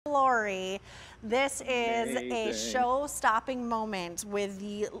glory. This is Amazing. a show-stopping moment with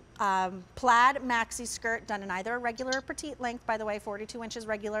the plaid maxi skirt done in either a regular or petite length, by the way, 42 inches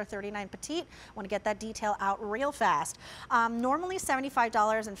regular, 39 petite. Want to get that detail out real fast. Normally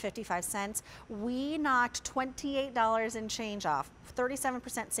 $75.55. We knocked $28 and change off,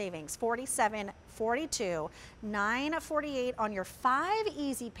 37% savings, 47, 42, 948 on your 5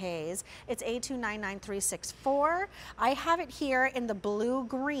 easy pays. It's A299364. I have it here in the blue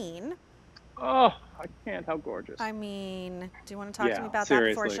green. Oh, I can't. How gorgeous. I mean, do you want to talk to me about seriously.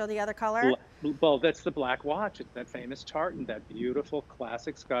 that before I show the other color? Well, that's the black watch. It's that famous tartan, that beautiful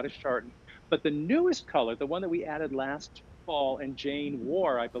classic Scottish tartan. But the newest color, the one that we added last fall and Jane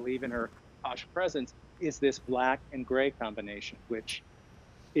wore, I believe, in her Posh Presents, is this black and gray combination, which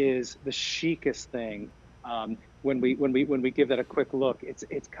is the chicest thing. When we give that a quick look,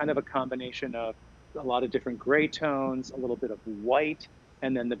 it's kind of a combination of a lot of different gray tones, a little bit of white,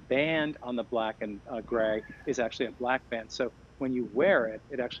 and then the band on the black and gray is actually a black band. So when you wear it,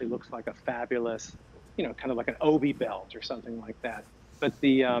 it actually looks like a fabulous, kind of like an Obi belt or something like that. But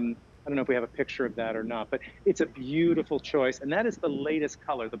I don't know if we have a picture of that or not, but it's a beautiful choice. And that is the latest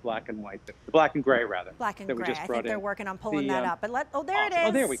color, the black and white, the black and gray rather. Black and that we gray. just I brought think they're in. working on pulling that up. But there it is.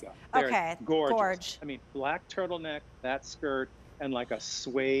 Oh, there we go. There okay, gorgeous. gorge. I mean, black turtleneck, that skirt, and like a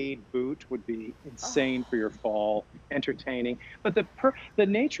suede boot would be insane for your fall, entertaining. But the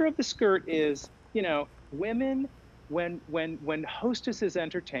nature of the skirt is, women, when hostesses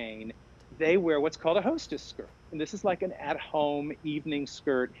entertain, they wear what's called a hostess skirt. And this is like an at-home evening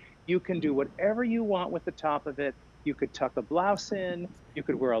skirt. You can do whatever you want with the top of it. You could tuck a blouse in. You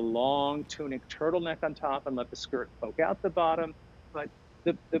could wear a long tunic turtleneck on top and let the skirt poke out the bottom. But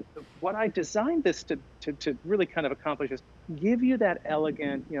what I designed this to really kind of accomplish is give you that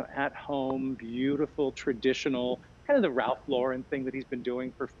elegant, at-home, beautiful, traditional, kind of the Ralph Lauren thing that he's been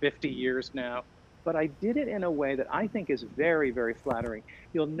doing for 50 years now. But I did it in a way that I think is very, very flattering.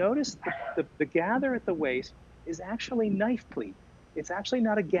 You'll notice the gather at the waist is actually knife pleat. It's actually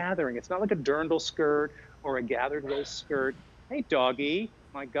not a gathering. It's not like a dirndl skirt or a gathered waist skirt. Hey, doggy,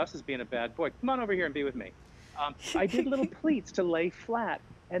 my Gus is being a bad boy. Come on over here and be with me. I did little pleats to lay flat.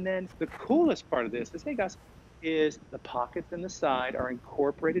 And then the coolest part of this is, hey, Gus, is the pockets in the side are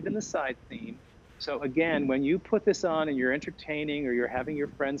incorporated in the side seam. So again, when you put this on and you're entertaining or you're having your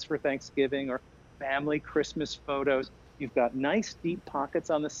friends for Thanksgiving or family Christmas photos, you've got nice deep pockets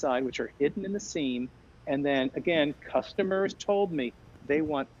on the side, which are hidden in the seam. And then again, customers told me they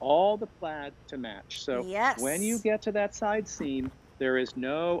want all the plaid to match. So when you get to that side seam, there is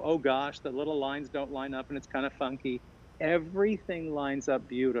no, oh gosh, the little lines don't line up and it's kind of funky. Everything lines up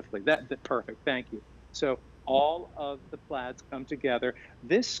beautifully. That's perfect. Thank you. So all of the plaids come together.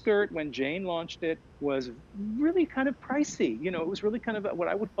 This skirt, when Jane launched it, was really kind of pricey. It was really kind of what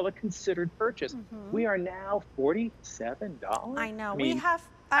I would call a considered purchase. We are now $47. I know.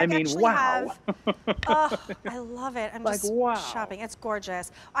 I mean, wow. Oh, I love it. I'm just shopping. It's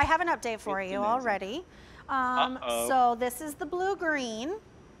gorgeous. I have an update for you already. So this is the blue-green.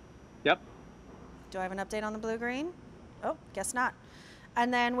 Yep. Do I have an update on the blue-green? Oh, guess not.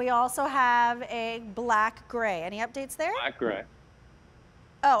 And then we also have a black-gray. Any updates there? Black-gray.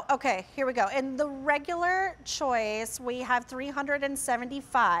 Oh, okay. Here we go. In the regular choice, we have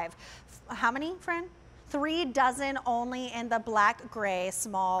 375. How many, friend? 3 dozen only in the black gray,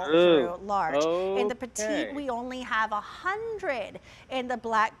 small through large. Okay. In the petite, we only have 100 in the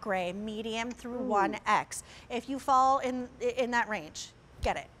black gray, medium through 1X. If you fall in that range,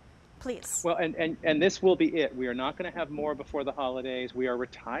 get it, please. Well, and this will be it. We are not going to have more before the holidays. We are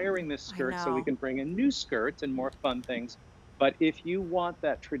retiring this skirt so we can bring in new skirts and more fun things. But if you want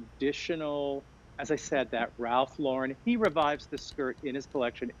that traditional, as I said, that Ralph Lauren, he revives the skirt in his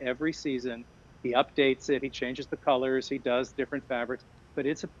collection every season. He updates it, he changes the colors, he does different fabrics, but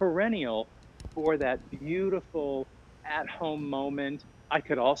it's a perennial for that beautiful at-home moment. I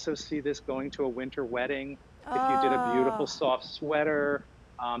could also see this going to a winter wedding if you did a beautiful soft sweater.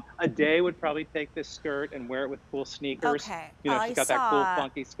 A day would probably take this skirt and wear it with cool sneakers. Okay. She's got that cool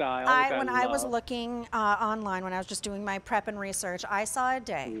funky style. When I was looking online, when I was just doing my prep and research, I saw a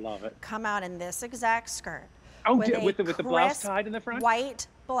day come out in this exact skirt. Oh, with the blouse tied in the front? White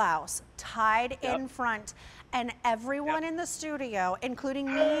blouse tied in front, and everyone in the studio,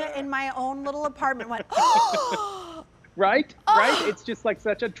 including me in my own little apartment, went, oh! Right? It's just like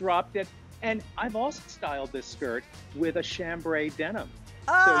such a drop dead. And I've also styled this skirt with a chambray denim.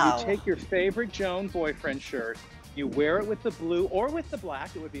 So you take your favorite Joan boyfriend shirt, you wear it with the blue or with the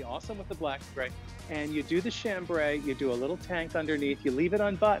black. It would be awesome with the black and gray. And you do the chambray, you do a little tank underneath, you leave it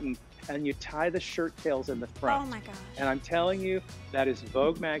unbuttoned, and you tie the shirt tails in the front. Oh my gosh. And I'm telling you, that is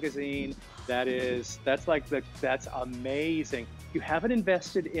Vogue magazine. That's amazing. You haven't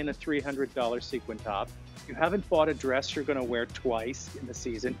invested in a $300 sequin top. You haven't bought a dress you're going to wear twice in the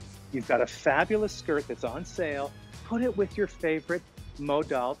season. You've got a fabulous skirt that's on sale. Put it with your favorite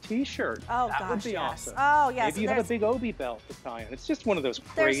modal t-shirt. Oh, that gosh, would be yes. awesome. Oh, yes. Maybe you have a big obi belt to tie on. It's just one of those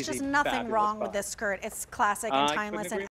crazy, there's just nothing fabulous wrong with buys. this skirt. It's classic and I couldn't timeless. agree And